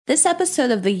This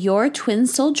episode of the Your Twin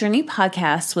Soul Journey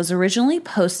podcast was originally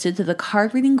posted to the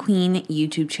Card Reading Queen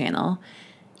YouTube channel.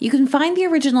 You can find the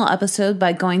original episode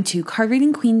by going to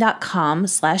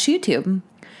cardreadingqueen.com/YouTube.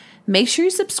 Make sure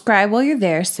you subscribe while you're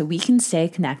there so we can stay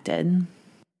connected.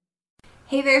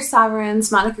 Hey there,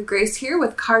 Sovereigns. Monica Grace here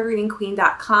with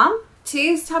cardreadingqueen.com.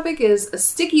 Today's topic is a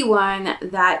sticky one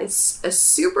that is a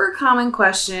super common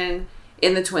question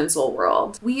in the twin soul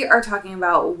world. We are talking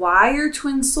about why your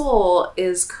twin soul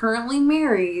is currently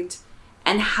married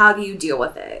and how do you deal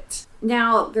with it.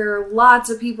 Now, there are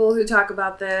lots of people who talk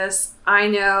about this. I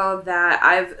know that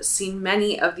I've seen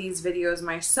many of these videos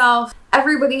myself.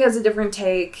 Everybody has a different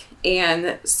take,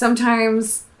 and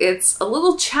sometimes it's a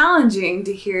little challenging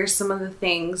to hear some of the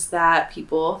things that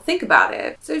people think about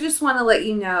it. So I just want to let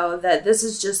you know that this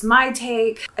is just my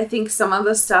take. I think some of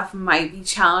the stuff might be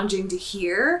challenging to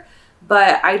hear,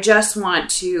 but I just want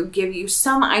to give you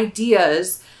some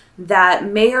ideas that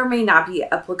may or may not be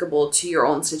applicable to your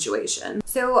own situation.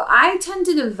 So I tend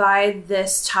to divide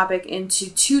this topic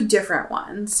into two different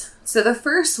ones. So the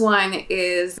first one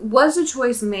is, was a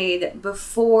choice made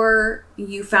before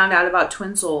you found out about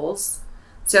twin souls?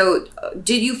 So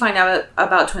did you find out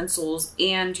about twin souls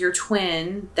and your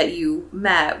twin that you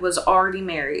met was already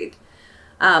married?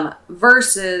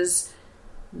 Versus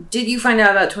did you find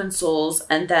out about twin souls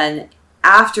and then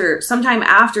sometime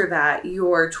after that,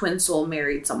 your twin soul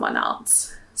married someone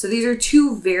else? So these are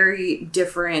two very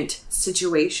different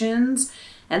situations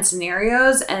and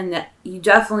scenarios, and you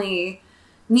definitely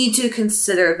need to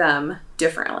consider them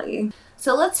differently.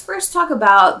 So let's first talk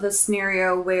about the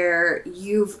scenario where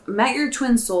you've met your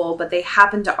twin soul, but they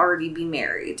happen to already be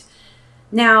married.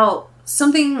 Now,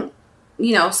 something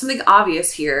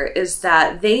obvious here is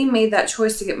that they made that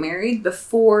choice to get married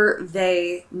before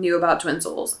they knew about twin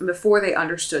souls and before they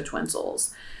understood twin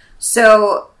souls.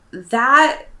 So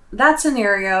that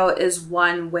scenario is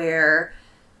one where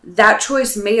that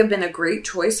choice may have been a great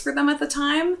choice for them at the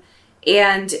time,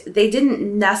 and they didn't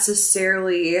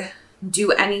necessarily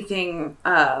do anything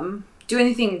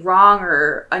wrong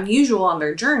or unusual on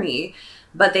their journey,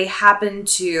 but they happened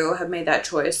to have made that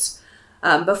choice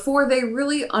before they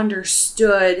really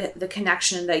understood the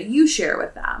connection that you share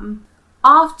with them.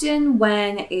 Often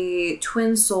when a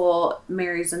twin soul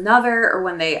marries another, or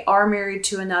when they are married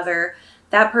to another,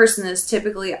 that person is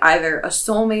typically either a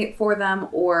soulmate for them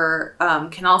or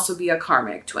can also be a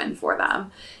karmic twin for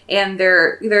them. And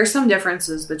there are some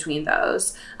differences between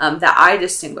those that I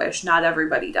distinguish. Not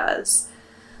everybody does.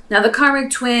 Now, the karmic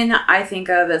twin I think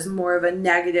of as more of a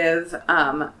negative,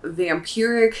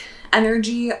 vampiric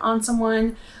energy on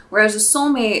someone, whereas a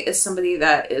soulmate is somebody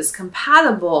that is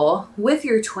compatible with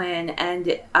your twin,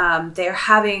 and they're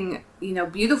having,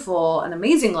 beautiful and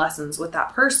amazing lessons with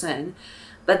that person,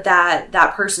 but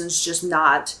that person's just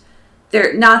not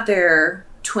their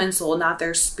twin soul, not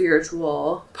their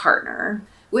spiritual partner.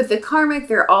 With the karmic,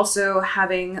 they're also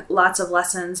having lots of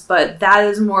lessons, but that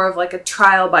is more of like a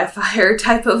trial by fire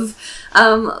types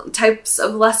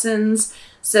of lessons.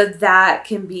 So that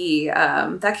can be,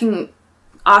 that can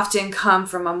often come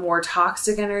from a more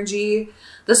toxic energy.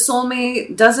 The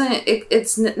soulmate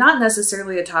it's not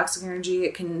necessarily a toxic energy.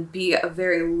 It can be a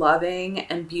very loving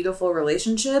and beautiful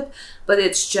relationship, but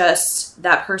it's just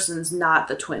that person's not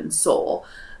the twin soul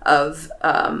of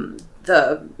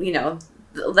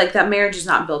like that marriage is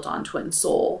not built on twin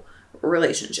soul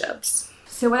relationships.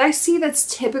 So what I see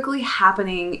that's typically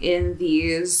happening in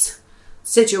these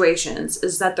situations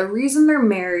is that the reason they're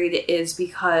married is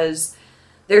because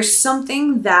there's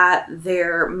something that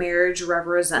their marriage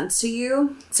represents to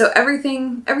you. So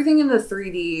everything in the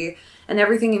 3D and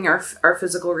everything in our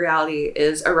physical reality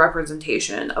is a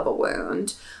representation of a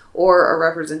wound or a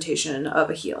representation of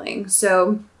a healing.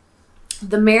 So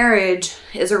the marriage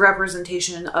is a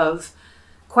representation of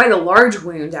quite a large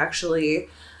wound, actually,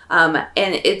 and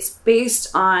it's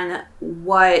based on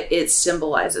what it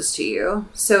symbolizes to you.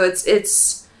 So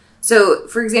so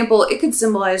for example, it could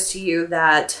symbolize to you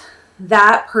that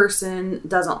person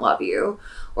doesn't love you,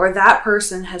 or that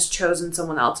person has chosen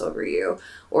someone else over you,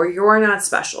 or you're not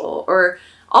special, or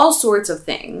all sorts of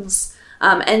things.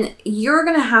 And you're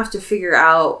going to have to figure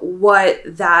out what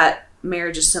that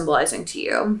marriage is symbolizing to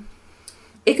you.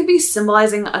 It could be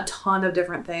symbolizing a ton of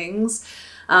different things.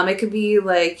 It could be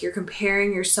like you're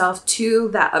comparing yourself to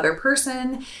that other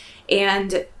person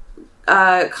and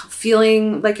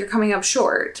feeling like you're coming up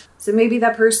short. So maybe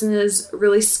that person is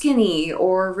really skinny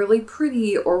or really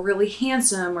pretty or really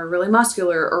handsome or really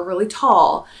muscular or really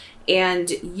tall, and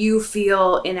you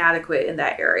feel inadequate in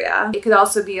that area. It could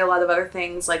also be a lot of other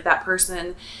things, like that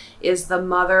person is the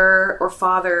mother or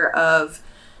father of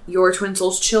your twin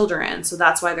soul's children, so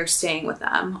that's why they're staying with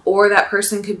them. Or that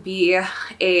person could be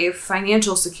a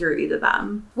financial security to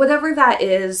them. Whatever that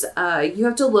is, you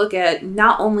have to look at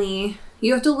what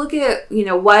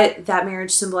that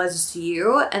marriage symbolizes to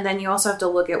you, and then you also have to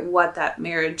look at what that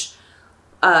marriage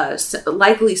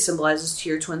likely symbolizes to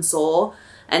your twin soul.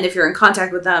 And if you're in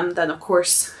contact with them, then of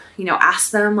course,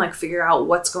 ask them, figure out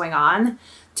what's going on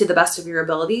to the best of your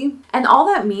ability. And all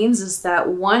that means is that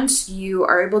once you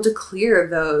are able to clear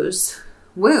those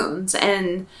wounds,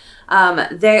 and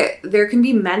there can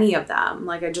be many of them,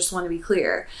 I just want to be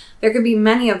clear, there could be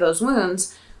many of those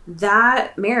wounds,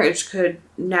 that marriage could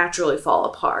naturally fall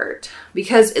apart.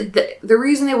 Because the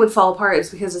reason it would fall apart is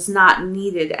because it's not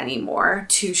needed anymore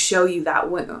to show you that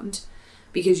wound,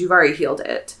 because you've already healed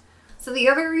it. So the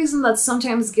other reason that's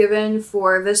sometimes given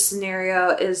for this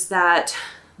scenario is that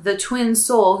the twin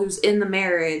soul who's in the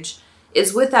marriage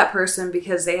is with that person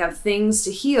because they have things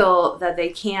to heal that they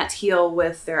can't heal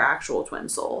with their actual twin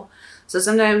soul. So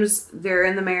sometimes they're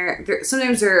in the marriage,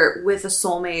 sometimes they're with a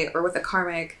soulmate or with a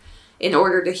karmic in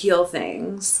order to heal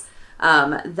things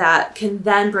that can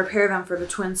then prepare them for the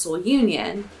twin soul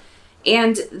union.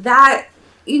 And that,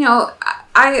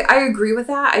 I agree with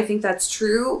that. I think that's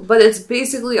true, but it's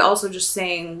basically also just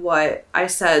saying what I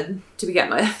said to begin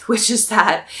with, which is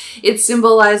that it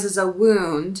symbolizes a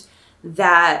wound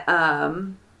that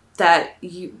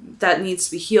needs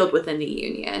to be healed within the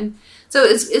union. So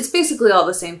it's basically all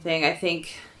the same thing. I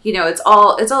think, it's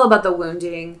all about the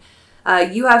wounding.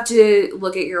 You have to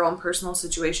look at your own personal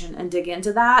situation and dig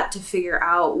into that to figure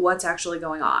out what's actually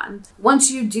going on.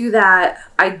 Once you do that,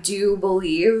 I do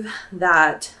believe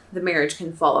that the marriage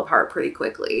can fall apart pretty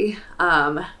quickly,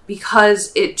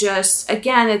 because it just,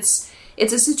 again, it's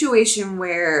a situation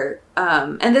where,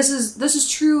 and this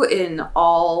is true in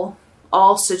all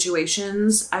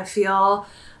situations, I feel,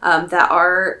 that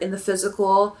are in the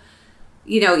physical.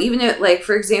 Even if,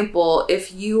 for example,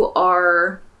 if you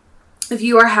are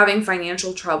having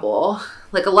financial trouble,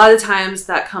 a lot of times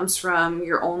that comes from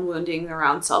your own wounding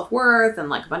around self-worth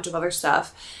and a bunch of other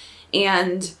stuff.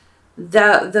 And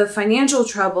the financial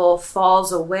trouble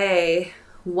falls away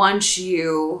once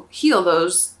you heal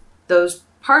those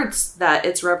parts that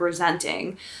it's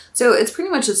representing. So it's pretty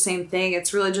much the same thing.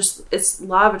 It's really just, it's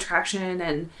law of attraction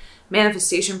and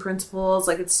manifestation principles.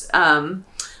 It's not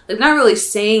really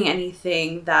saying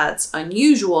anything that's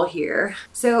unusual here.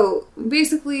 So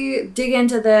basically dig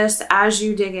into this. As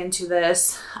you dig into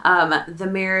this, the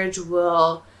marriage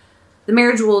will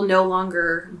no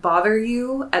longer bother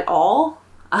you at all,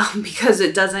 because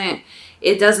it doesn't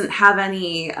have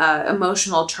any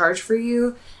emotional charge for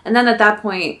you. And then at that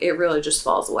point, it really just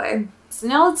falls away. So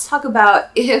now let's talk about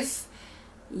if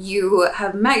you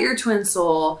have met your twin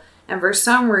soul and for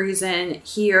some reason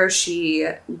he or she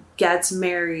gets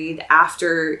married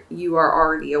after you are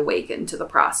already awakened to the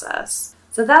process.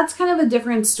 So that's kind of a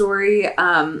different story.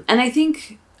 And I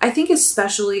think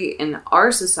especially in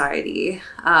our society,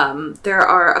 there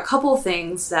are a couple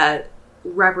things that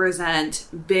represent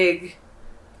big,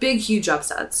 huge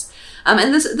upsets.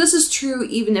 And this is true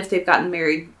even if they've gotten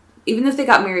married, even if they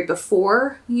got married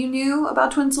before you knew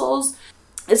about twin souls,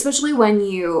 especially when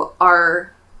you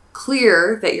are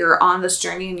clear that you're on this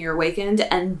journey and you're awakened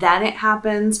and then it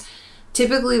happens.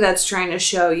 Typically that's trying to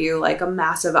show you a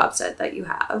massive upset that you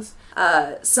have.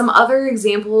 Some other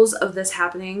examples of this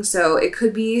happening. So it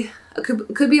could be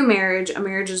a marriage. A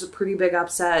marriage is a pretty big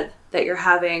upset that you're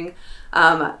having.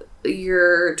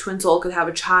 Your twin soul could have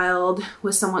a child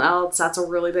with someone else. That's a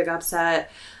really big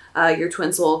upset. Your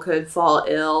twin soul could fall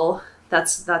ill.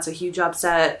 That's a huge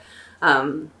upset.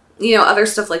 Other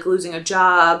stuff like losing a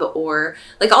job or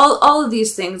all of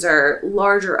these things are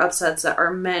larger upsets that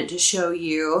are meant to show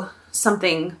you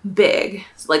something big,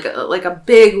 like a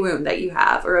big wound that you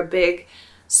have or a big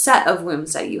set of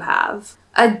wounds that you have.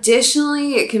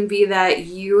 Additionally, it can be that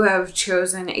you have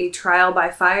chosen a trial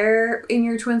by fire in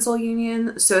your twin soul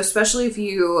union. So especially if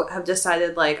you have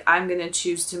decided I'm going to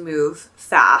choose to move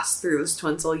fast through this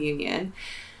twin soul union,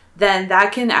 then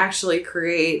that can actually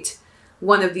create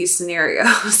one of these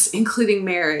scenarios, including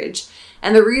marriage.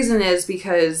 And the reason is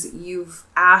because you've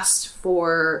asked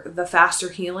for the faster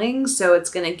healing, so it's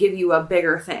going to give you a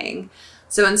bigger thing.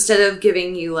 So instead of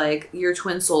giving you your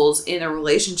twin souls in a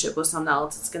relationship with someone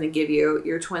else, it's going to give you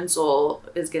your twin soul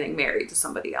is getting married to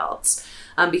somebody else,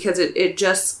 because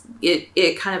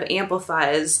it kind of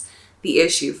amplifies the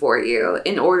issue for you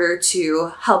in order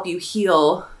to help you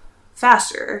heal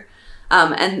faster.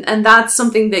 And that's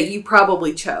something that you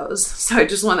probably chose. So I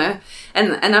just want to,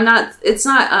 and that's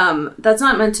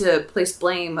not meant to place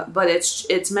blame, but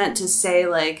it's meant to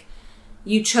say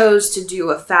you chose to do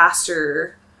a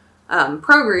faster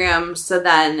program. So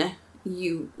then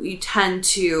you tend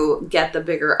to get the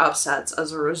bigger upsets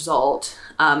as a result.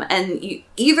 And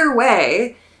either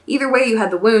way you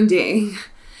had the wounding.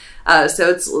 So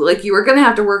it's like you were going to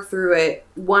have to work through it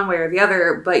one way or the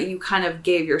other, but you kind of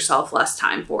gave yourself less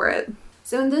time for it.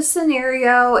 So in this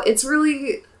scenario,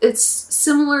 it's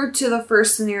similar to the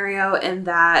first scenario in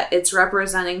that it's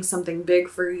representing something big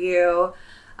for you.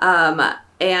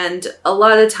 And a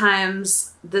lot of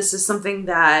times this is something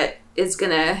that is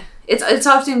it's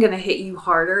often going to hit you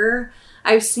harder,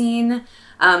 I've seen.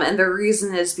 And the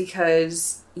reason is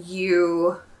because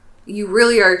you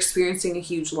really are experiencing a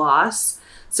huge loss.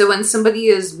 So when somebody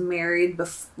is married,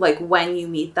 like when you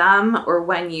meet them or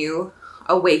when you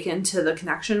awaken to the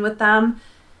connection with them,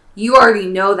 you already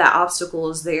know that obstacle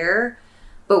is there.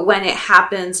 But when it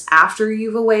happens after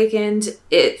you've awakened,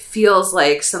 it feels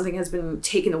like something has been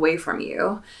taken away from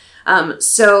you.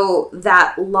 So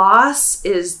that loss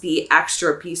is the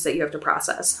extra piece that you have to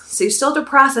process. So you still have to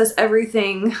process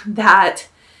everything that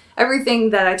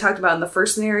I talked about in the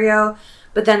first scenario.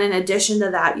 But then in addition to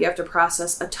that, you have to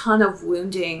process a ton of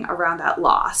wounding around that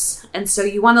loss. And so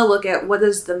you want to look at what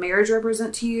does the marriage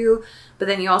represent to you, but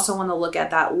then you also want to look at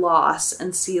that loss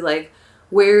and see like,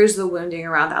 where's the wounding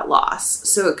around that loss?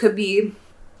 So it could be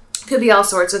all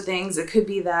sorts of things. It could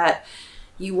be that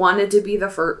you wanted to be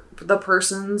the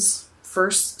person's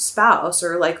first spouse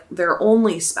or like their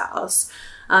only spouse.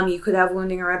 You could have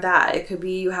wounding around that. It could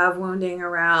be you have wounding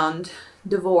around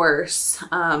divorce.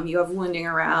 You have wounding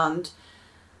around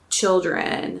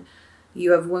children.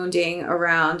 You have wounding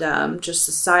around just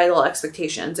societal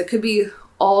expectations. It could be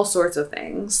all sorts of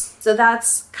things. So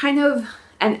that's kind of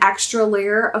an extra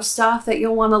layer of stuff that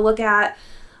you'll want to look at.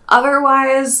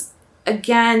 Otherwise,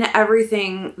 again,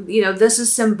 everything, this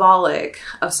is symbolic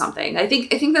of something. I think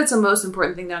that's the most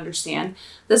important thing to understand.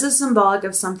 This is symbolic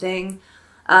of something.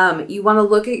 You want to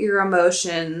look at your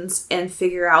emotions and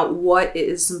figure out what it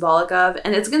is symbolic of.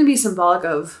 And it's going to be symbolic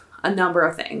of a number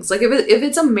of things. Like if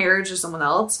it's a marriage to someone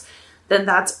else, then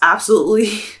that's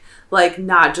absolutely like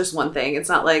not just one thing. It's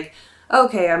not like,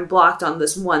 okay, I'm blocked on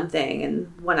this one thing,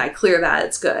 and when I clear that,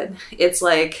 it's good. It's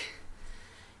like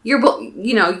there's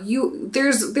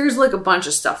like a bunch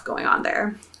of stuff going on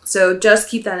there. So just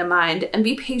keep that in mind and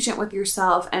be patient with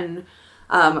yourself and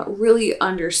really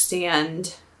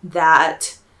understand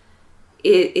that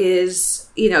it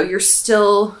is, you're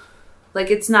still like,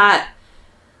 it's not,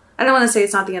 I don't want to say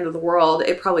it's not the end of the world.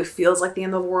 It probably feels like the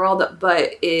end of the world,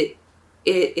 but it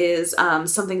is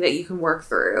something that you can work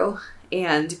through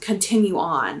and continue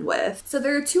on with. So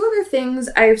there are two other things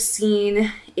I've seen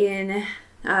in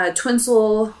twin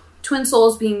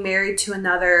souls being married to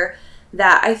another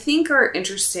that I think are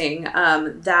interesting,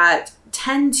 that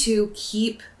tend to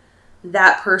keep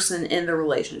that person in the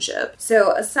relationship.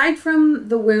 So aside from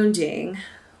the wounding,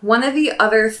 one of the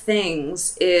other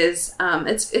things is,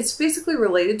 it's basically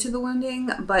related to the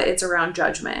wounding, but it's around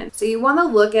judgment. So you want to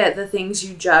look at the things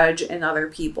you judge in other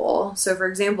people. So for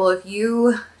example, if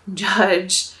you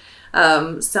judge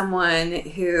someone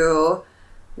who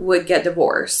would get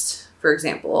divorced, for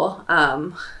example,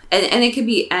 and it could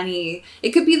be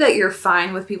that you're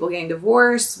fine with people getting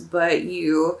divorced, but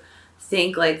you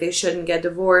think like they shouldn't get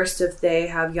divorced if they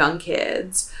have young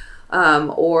kids.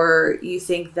 Or you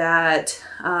think that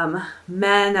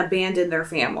men abandon their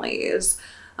families,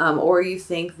 or you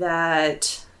think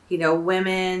that,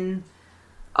 women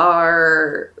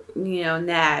are,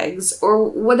 nags, or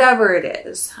whatever it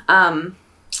is.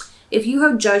 If you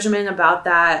have judgment about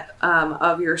that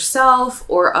of yourself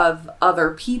or of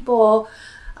other people,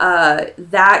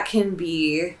 that can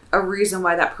be a reason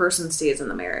why that person stays in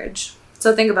the marriage.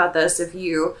 So think about this. If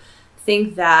you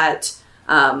think that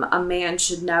a man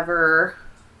should never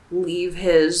leave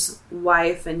his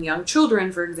wife and young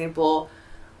children, for example,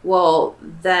 well,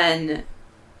 then,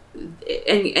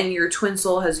 and your twin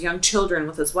soul has young children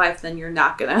with his wife, then you're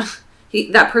not gonna,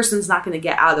 that person's not gonna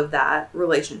get out of that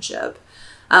relationship.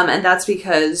 And that's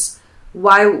because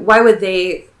why would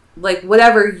they, like,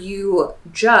 whatever you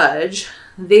judge,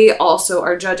 they also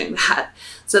are judging that.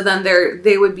 So then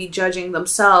they would be judging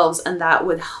themselves, and that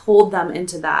would hold them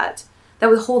into that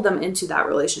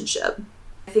relationship.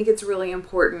 I think it's really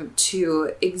important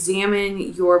to examine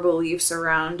your beliefs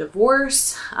around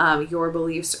divorce, your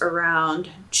beliefs around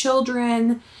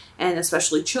children, and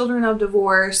especially children of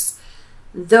divorce.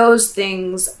 Those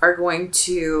things are going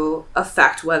to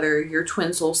affect whether your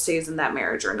twin soul stays in that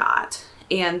marriage or not.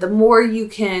 And the more you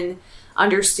can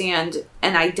understand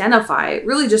and identify,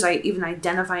 really just even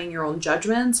identifying your own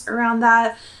judgments around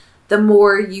that, the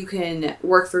more you can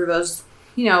work through those,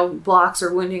 blocks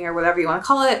or wounding or whatever you want to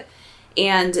call it,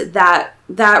 And that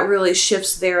really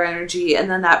shifts their energy, and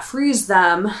then that frees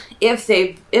them. If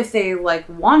they like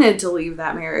wanted to leave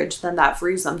that marriage, then that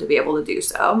frees them to be able to do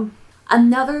so.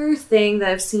 Another thing that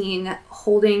I've seen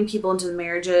holding people into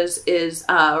marriages is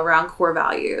around core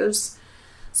values.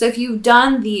 So if you've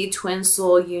done the Twin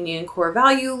Soul Union core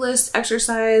value list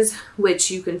exercise,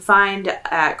 which you can find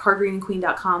at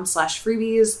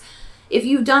cardreadingqueen.com/freebies, if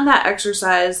you've done that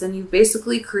exercise, then you've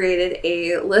basically created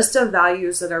a list of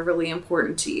values that are really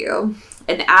important to you.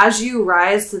 And as you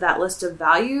rise to that list of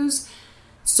values,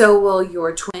 so will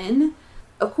your twin.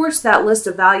 Of course, that list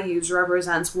of values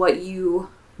represents what you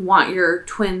want your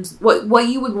twins, what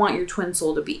you would want your twin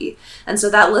soul to be. And so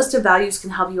that list of values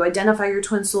can help you identify your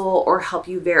twin soul or help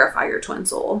you verify your twin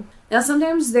soul. Now,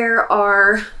 sometimes there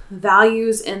are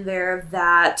values in there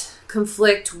that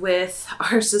conflict with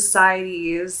our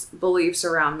society's beliefs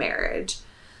around marriage.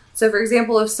 So, for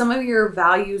example, if some of your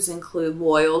values include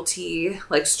loyalty,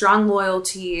 like strong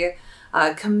loyalty,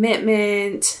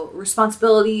 commitment,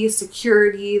 responsibility,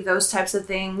 security, those types of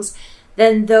things,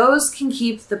 then those can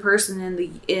keep the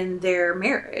person in their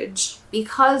marriage.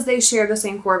 Because they share the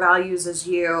same core values as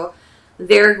you,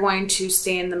 they're going to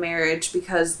stay in the marriage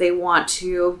because they want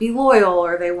to be loyal,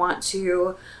 or they want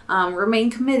to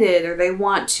remain committed, or they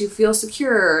want to feel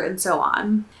secure, and so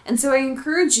on. And so I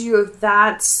encourage you, if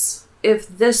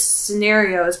this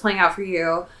scenario is playing out for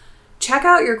you, check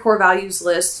out your core values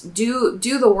list, do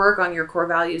the work on your core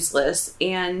values list,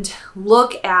 and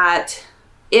look at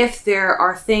if there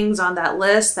are things on that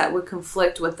list that would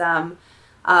conflict with them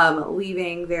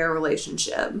leaving their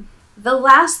relationship. The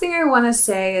last thing I want to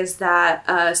say is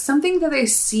that something that I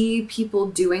see people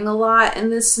doing a lot in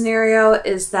this scenario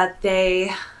is that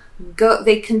they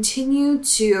continue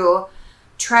to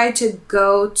try to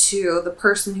go to the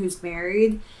person who's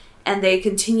married, and they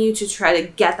continue to try to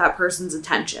get that person's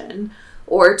attention,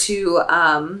 or to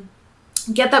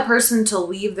get that person to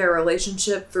leave their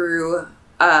relationship through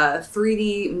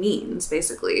 3D means,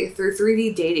 basically, through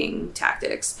 3D dating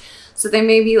tactics. So they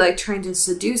may be like trying to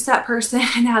seduce that person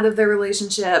out of their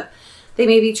relationship. They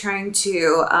may be trying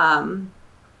to,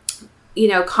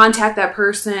 contact that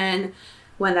person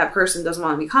when that person doesn't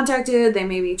want to be contacted. They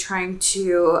may be trying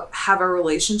to have a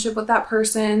relationship with that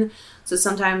person. So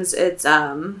sometimes it's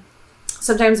a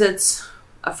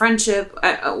friendship,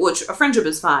 which a friendship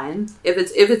is fine if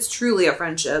it's truly a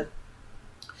friendship.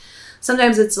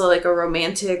 Sometimes it's like a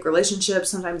romantic relationship.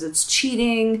 Sometimes it's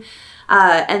cheating.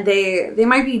 And they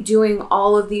might be doing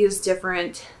all of these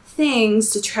different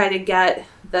things to try to get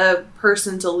the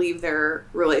person to leave their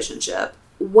relationship.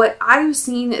 What I've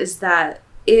seen is that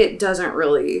it doesn't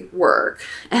really work.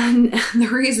 And the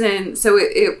reason, so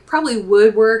it probably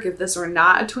would work if this were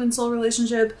not a twin soul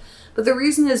relationship, but the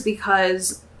reason is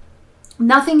because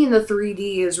nothing in the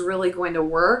 3D is really going to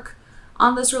work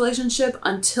on this relationship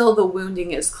until the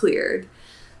wounding is cleared.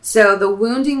 So the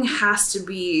wounding has to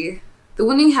be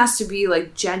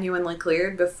like genuinely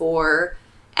cleared before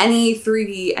any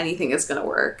 3D anything is going to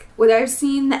work. What I've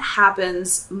seen that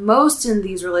happens most in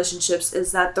these relationships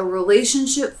is that the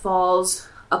relationship falls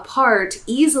apart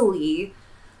easily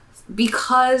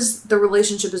because the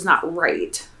relationship is not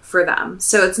right for them.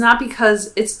 So it's not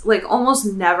because, it's like almost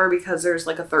never because there's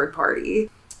like a third party.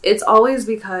 It's always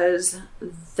because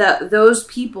those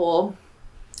people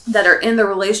that are in the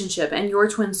relationship and your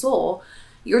twin soul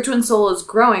is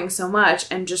growing so much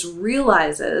and just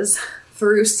realizes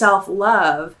through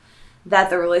self-love that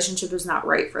the relationship is not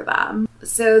right for them.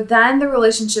 So then the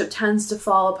relationship tends to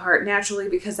fall apart naturally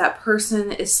because that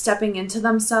person is stepping into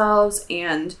themselves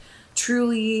and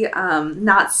truly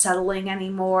not settling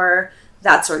anymore,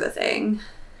 that sort of thing.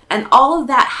 And all of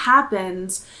that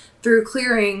happens through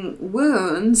clearing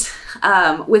wounds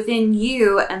within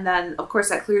you, and then of course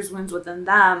that clears wounds within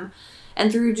them,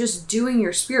 and through just doing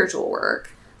your spiritual work.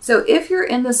 So if you're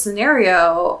in the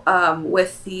scenario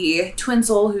with the twin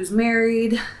soul who's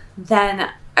married, then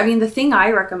the thing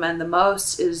I recommend the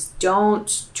most is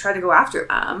don't try to go after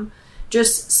them.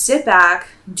 Just sit back,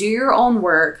 do your own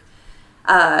work,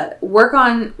 work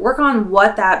on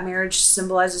what that marriage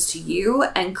symbolizes to you,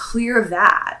 and clear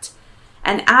that.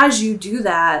 And as you do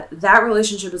that, that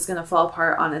relationship is going to fall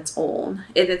apart on its own.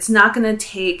 It's not going to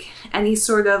take any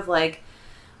sort of like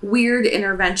weird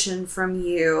intervention from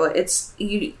you.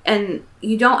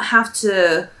 You don't have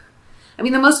to,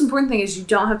 the most important thing is you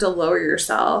don't have to lower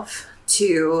yourself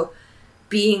to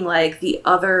being like the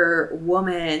other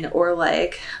woman or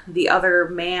like the other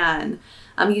man.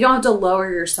 You don't have to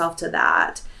lower yourself to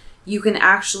that. you can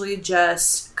actually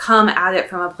just come at it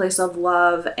from a place of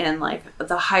love and like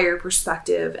the higher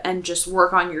perspective and just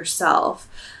work on yourself.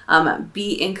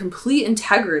 Be in complete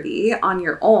integrity on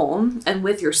your own and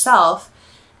with yourself,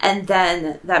 and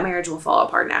then that marriage will fall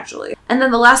apart naturally. And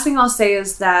then the last thing I'll say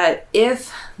is that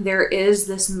if there is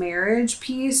this marriage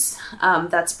piece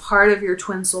that's part of your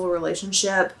twin soul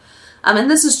relationship,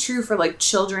 and this is true for like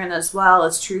children as well,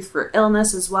 it's true for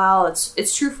illness as well,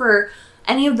 it's true for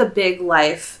any of the big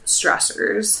life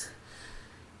stressors.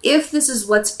 If this is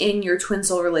what's in your twin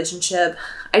soul relationship,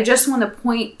 I just want to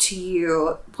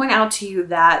point out to you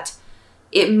that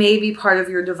it may be part of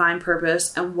your divine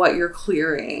purpose and what you're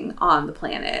clearing on the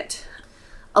planet.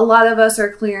 A lot of us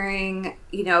are clearing,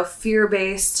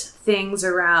 fear-based things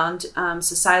around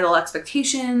societal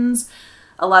expectations.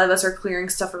 A lot of us are clearing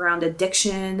stuff around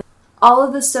addiction. All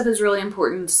of this stuff is really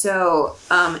important. So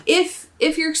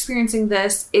if you're experiencing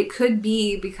this, it could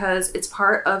be because it's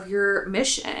part of your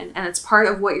mission and it's part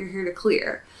of what you're here to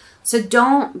clear. So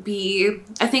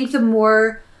I think the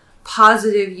more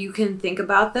positive you can think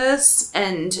about this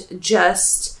and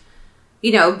just,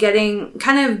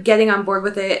 getting on board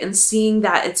with it and seeing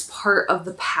that it's part of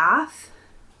the path,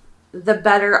 the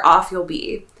better off you'll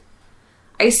be.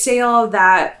 I say all of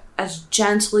that as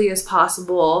gently as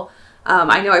possible.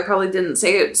 I know I probably didn't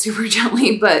say it super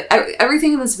gently, but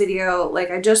everything in this video,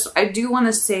 I do want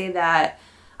to say that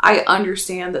I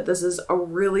understand that this is a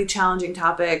really challenging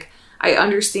topic. I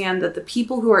understand that the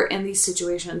people who are in these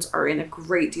situations are in a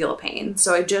great deal of pain.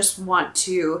 So I just want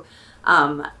to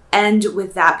end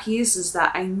with that piece, is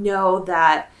that I know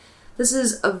that this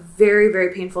is a very,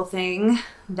 very painful thing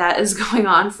that is going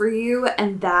on for you,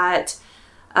 and that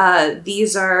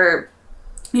these are...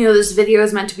 this video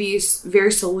is meant to be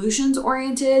very solutions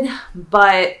oriented,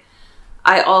 but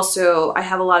I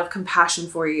have a lot of compassion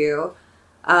for you.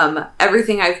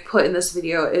 Everything I've put in this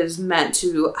video is meant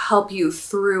to help you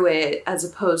through it as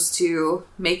opposed to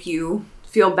make you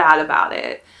feel bad about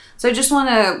it. So I just want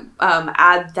to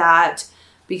add that,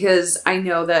 because I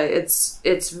know that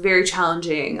it's very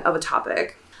challenging of a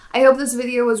topic. I hope this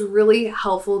video was really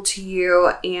helpful to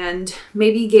you and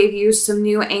maybe gave you some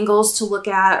new angles to look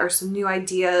at or some new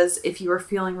ideas if you were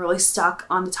feeling really stuck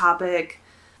on the topic.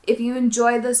 If you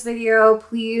enjoyed this video,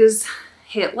 please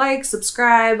hit like,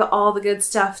 subscribe, all the good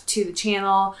stuff to the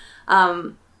channel.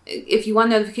 If you want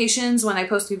notifications when I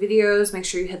post new videos, make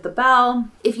sure you hit the bell.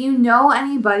 If you know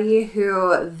anybody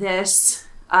who this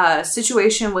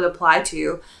situation would apply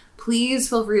to, please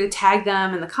feel free to tag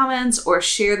them in the comments or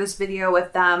share this video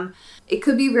with them. It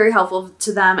could be very helpful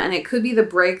to them, and it could be the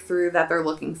breakthrough that they're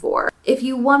looking for. If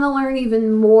you want to learn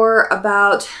even more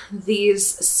about these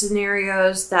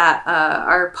scenarios that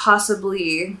are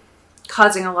possibly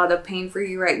causing a lot of pain for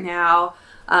you right now,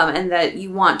 and that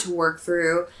you want to work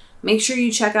through, make sure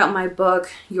you check out my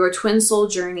book, Your Twin Soul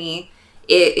Journey.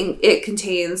 It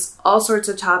contains all sorts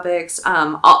of topics,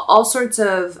 all sorts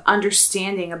of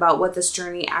understanding about what this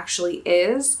journey actually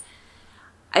is.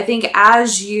 I think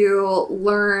as you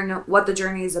learn what the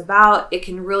journey is about, it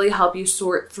can really help you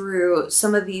sort through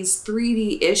some of these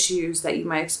 3D issues that you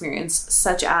might experience,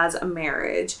 such as a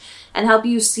marriage, and help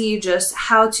you see just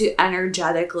how to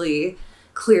energetically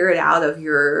clear it out of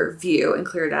your view and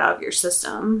clear it out of your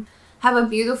system. Have a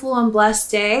beautiful and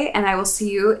blessed day, and I will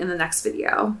see you in the next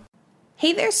video.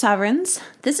 Hey there, Sovereigns.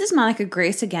 This is Monica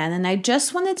Grace again, and I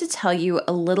just wanted to tell you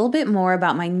a little bit more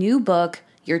about my new book,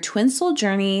 Your Twin Soul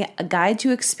Journey, A Guide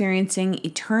to Experiencing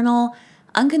Eternal,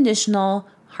 Unconditional,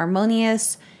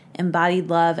 Harmonious,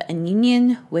 Embodied Love and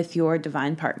Union with Your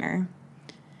Divine Partner.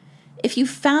 If you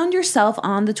found yourself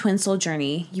on the Twin Soul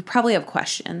Journey, you probably have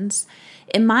questions.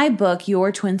 In my book,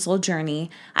 Your Twin Soul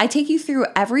Journey, I take you through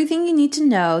everything you need to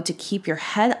know to keep your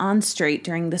head on straight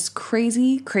during this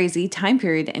crazy, crazy time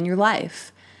period in your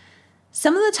life.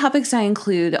 Some of the topics I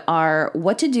include are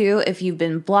what to do if you've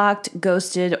been blocked,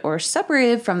 ghosted, or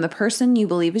separated from the person you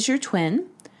believe is your twin,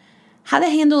 how to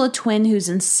handle a twin who's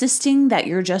insisting that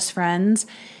you're just friends,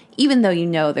 even though you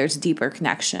know there's a deeper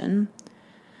connection,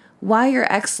 why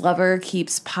your ex-lover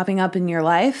keeps popping up in your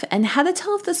life, and how to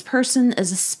tell if this person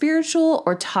is a spiritual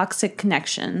or toxic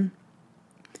connection.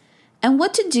 And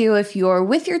what to do if you're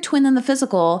with your twin in the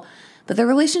physical, but the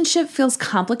relationship feels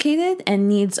complicated and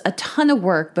needs a ton of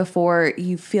work before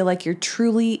you feel like you're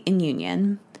truly in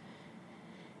union.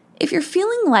 If you're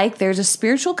feeling like there's a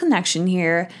spiritual connection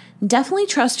here, definitely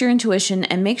trust your intuition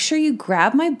and make sure you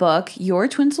grab my book, Your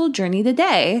Twin Soul Journey,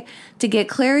 today to get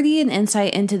clarity and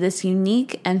insight into this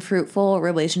unique and fruitful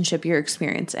relationship you're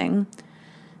experiencing.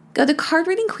 Go to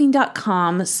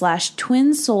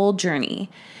cardreadingqueen.com/twinsouljourney,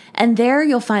 and there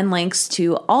you'll find links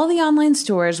to all the online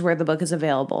stores where the book is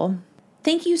available.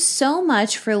 Thank you so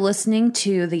much for listening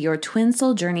to the Your Twin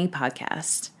Soul Journey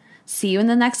podcast. See you in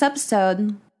the next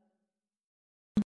episode.